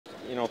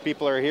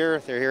people are here.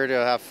 They're here to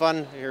have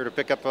fun, here to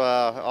pick up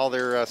all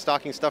their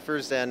stocking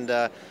stuffers and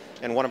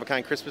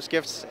one-of-a-kind Christmas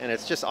gifts, and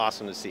it's just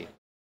awesome to see.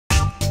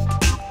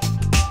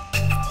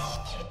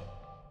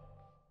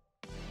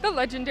 The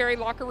legendary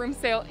locker room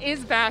sale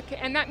is back,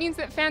 and that means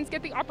that fans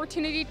get the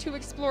opportunity to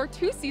explore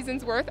 2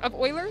 seasons worth of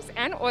Oilers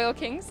and Oil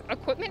Kings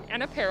equipment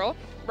and apparel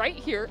right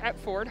here at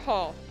Ford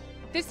Hall.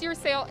 This year's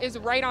sale is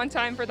right on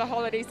time for the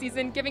holiday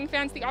season, giving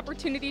fans the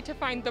opportunity to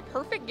find the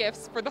perfect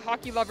gifts for the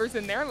hockey lovers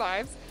in their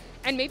lives,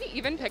 and maybe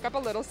even pick up a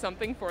little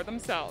something for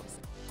themselves.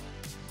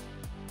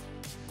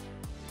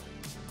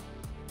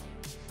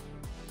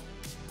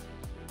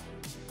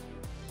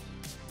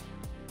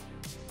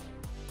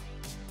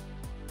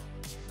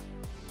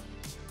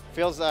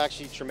 Feels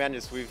actually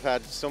tremendous. We've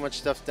had so much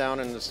stuff down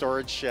in the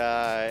storage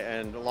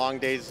and long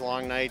days,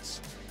 long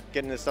nights,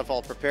 getting this stuff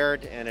all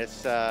prepared, and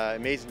it's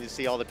amazing to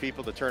see all the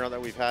people, the turnout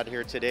that we've had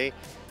here today,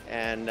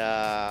 and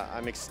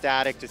I'm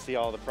ecstatic to see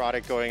all the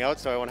product going out,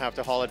 so I won't have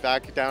to haul it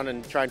back down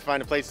and try and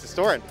find a place to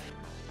store it.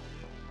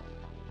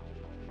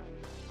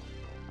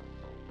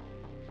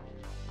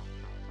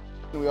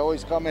 We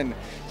always come and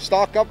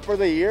stock up for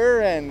the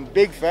year, and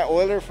big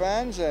Oiler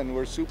fans, and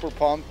we're super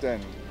pumped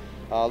and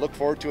look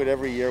forward to it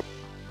every year.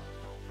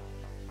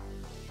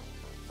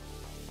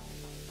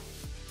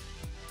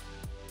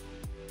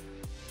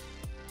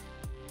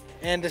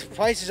 And the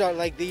prices are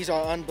like these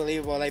are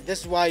unbelievable. Like, this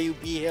is why you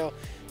be here,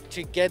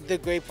 to get the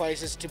great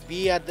prices, to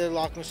be at the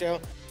locker room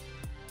sale.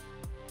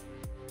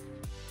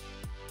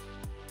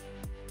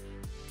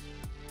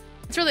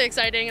 It's really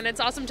exciting, and it's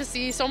awesome to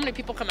see so many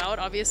people come out,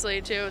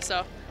 obviously, too.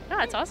 So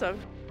yeah, it's awesome.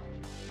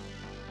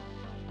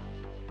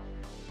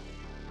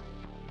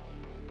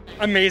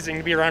 Amazing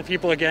to be around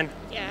people again.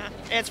 Yeah,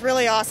 it's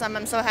really awesome.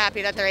 I'm so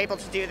happy that they're able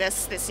to do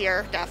this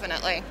year,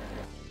 definitely.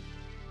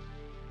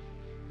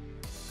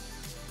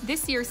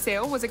 This year's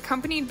sale was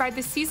accompanied by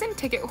the season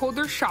ticket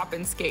holder shop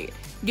and skate,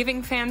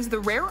 giving fans the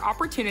rare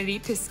opportunity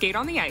to skate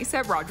on the ice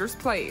at Rogers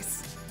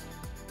Place.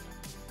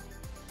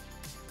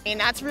 I mean,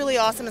 that's really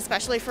awesome,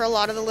 especially for a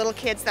lot of the little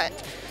kids that,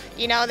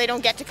 they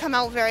don't get to come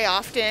out very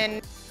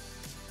often.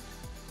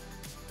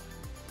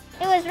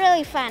 It was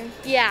really fun.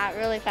 Yeah,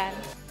 really fun.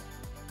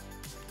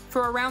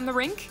 For Around the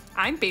Rink,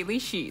 I'm Bailey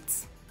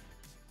Sheets.